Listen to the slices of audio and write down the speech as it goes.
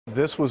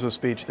This was a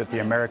speech that the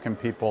American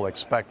people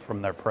expect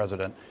from their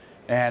president,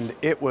 and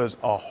it was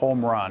a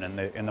home run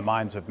in the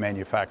minds of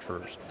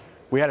manufacturers.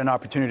 We had an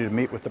opportunity to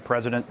meet with the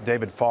president,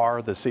 David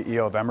Farr, the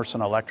CEO of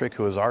Emerson Electric,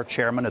 who is our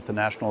chairman at the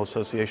National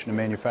Association of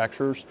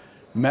Manufacturers,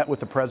 met with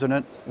the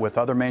president, with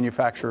other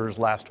manufacturers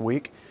last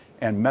week,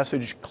 and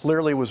message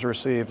clearly was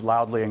received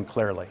loudly and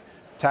clearly.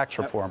 Tax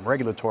reform,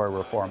 regulatory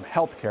reform,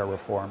 healthcare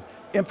reform,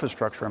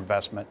 infrastructure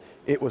investment.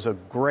 It was a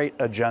great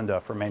agenda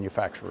for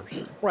manufacturers.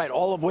 Right,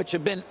 all of which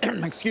have been,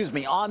 excuse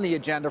me, on the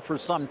agenda for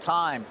some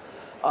time.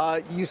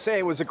 You say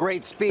it was a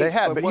great speech. They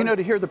had, but you know,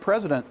 to hear the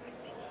president.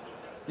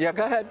 Yeah,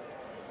 go ahead.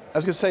 I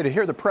was going to say, to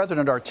hear the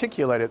president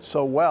articulate it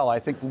so well, I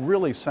think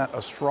really sent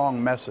a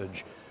strong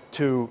message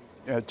to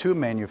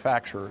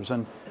manufacturers.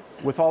 And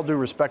with all due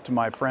respect to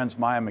my friends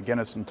Maya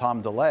McGinnis and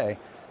Tom DeLay,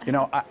 you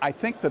know, I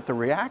think that the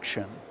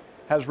reaction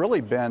has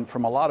really been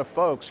from a lot of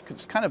folks.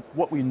 It's kind of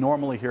what we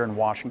normally hear in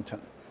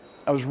Washington.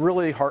 I was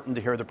really heartened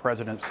to hear the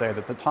president say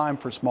that the time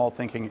for small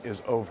thinking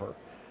is over.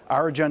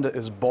 Our agenda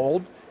is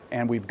bold,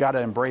 and we've got to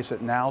embrace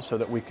it now so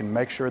that we can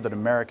make sure that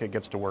America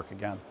gets to work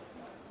again.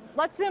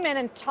 Let's zoom in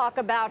and talk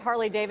about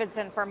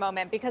Harley-Davidson for a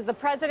moment, because the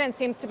president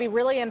seems to be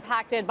really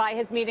impacted by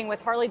his meeting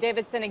with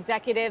Harley-Davidson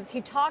executives.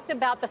 He talked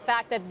about the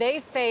fact that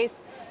they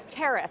face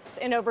tariffs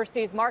in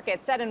overseas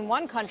markets, set in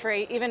one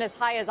country even as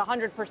high as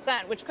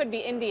 100%, which could be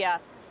India,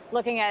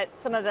 looking at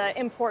some of the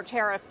import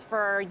tariffs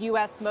for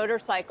U.S.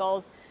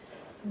 motorcycles.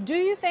 Do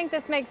you think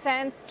this makes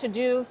sense to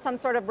do some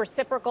sort of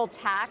reciprocal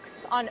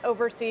tax on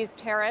overseas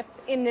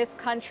tariffs in this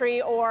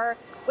country, or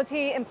was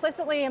he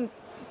implicitly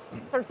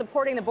sort of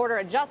supporting the border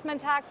adjustment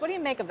tax? What do you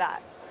make of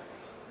that?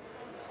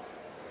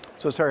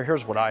 So, Sarah,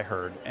 here's what I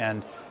heard.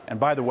 And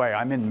by the way,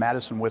 I'm in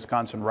Madison,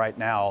 Wisconsin right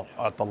now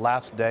at the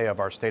last day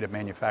of our State of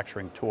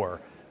Manufacturing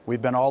tour.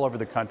 We've been all over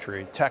the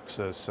country,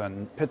 Texas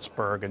and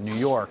Pittsburgh and New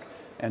York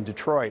and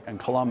Detroit and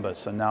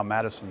Columbus and now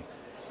Madison.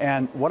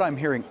 And what I'm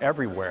hearing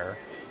everywhere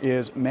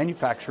is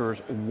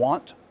manufacturers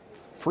want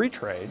free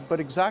trade, but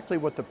exactly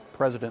what the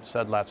president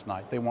said last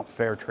night. They want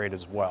fair trade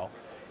as well.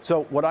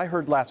 So what I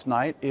heard last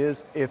night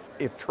is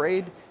if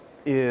trade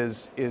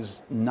is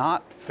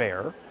not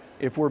fair,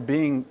 if we're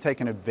being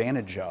taken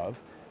advantage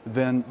of,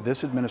 then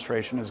this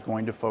administration is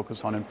going to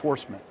focus on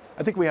enforcement.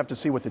 I think we have to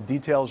see what the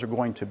details are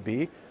going to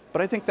be,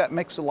 but I think that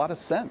makes a lot of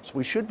sense.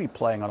 We should be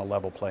playing on a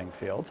level playing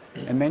field,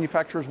 and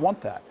manufacturers want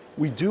that.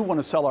 We do want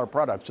to sell our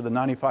products to the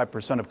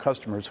 95% of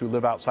customers who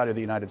live outside of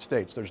the United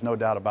States. There's no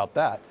doubt about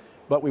that,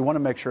 but we want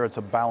to make sure it's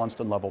a balanced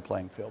and level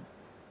playing field.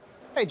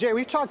 Hey, Jay,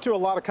 we've talked to a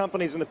lot of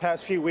companies in the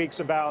past few weeks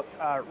about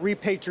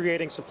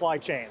repatriating supply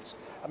chains.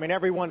 I mean,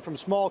 everyone from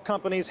small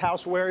companies,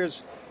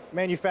 housewares,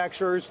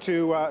 manufacturers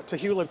to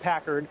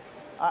Hewlett-Packard.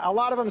 A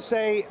lot of them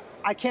say,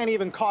 I can't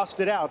even cost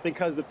it out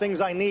because the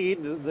things I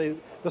need, the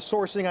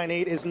sourcing I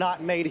need is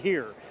not made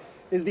here.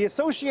 Is the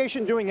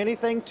association doing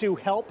anything to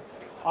help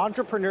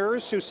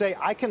entrepreneurs who say,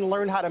 I can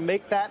learn how to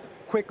make that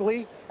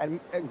quickly and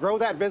grow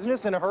that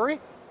business in a hurry?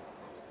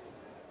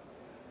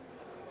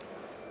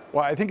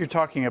 Well, I think you're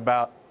talking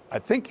about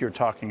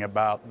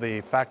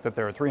the fact that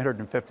there are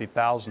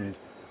 350,000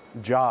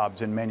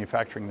 jobs in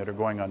manufacturing that are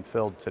going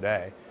unfilled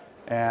today.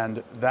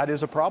 And that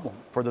is a problem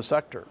for the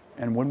sector.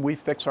 And when we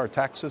fix our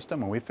tax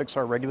system, when we fix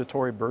our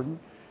regulatory burden,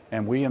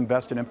 and we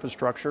invest in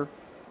infrastructure,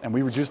 and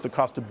we reduce the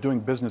cost of doing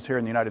business here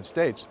in the United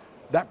States,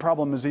 that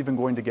problem is even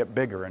going to get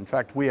bigger. In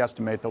fact, we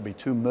estimate there'll be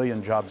 2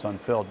 million jobs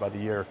unfilled by the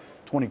year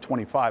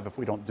 2025 if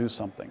we don't do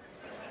something.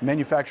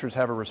 Manufacturers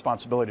have a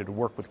responsibility to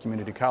work with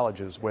community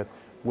colleges, with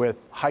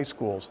high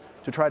schools,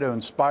 to try to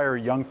inspire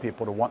young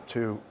people to want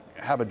to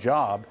have a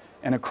job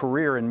and a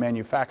career in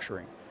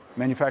manufacturing.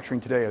 Manufacturing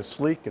today is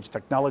sleek, it's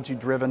technology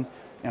driven,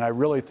 and I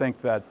really think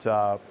that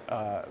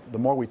the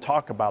more we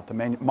talk about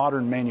the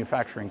modern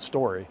manufacturing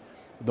story,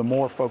 the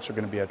more folks are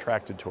going to be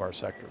attracted to our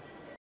sector.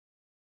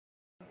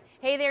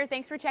 Hey there,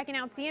 thanks for checking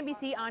out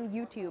CNBC on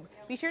YouTube.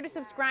 Be sure to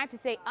subscribe to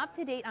stay up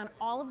to date on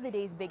all of the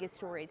day's biggest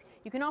stories.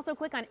 You can also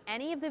click on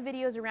any of the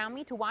videos around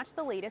me to watch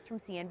the latest from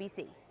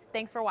CNBC.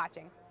 Thanks for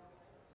watching.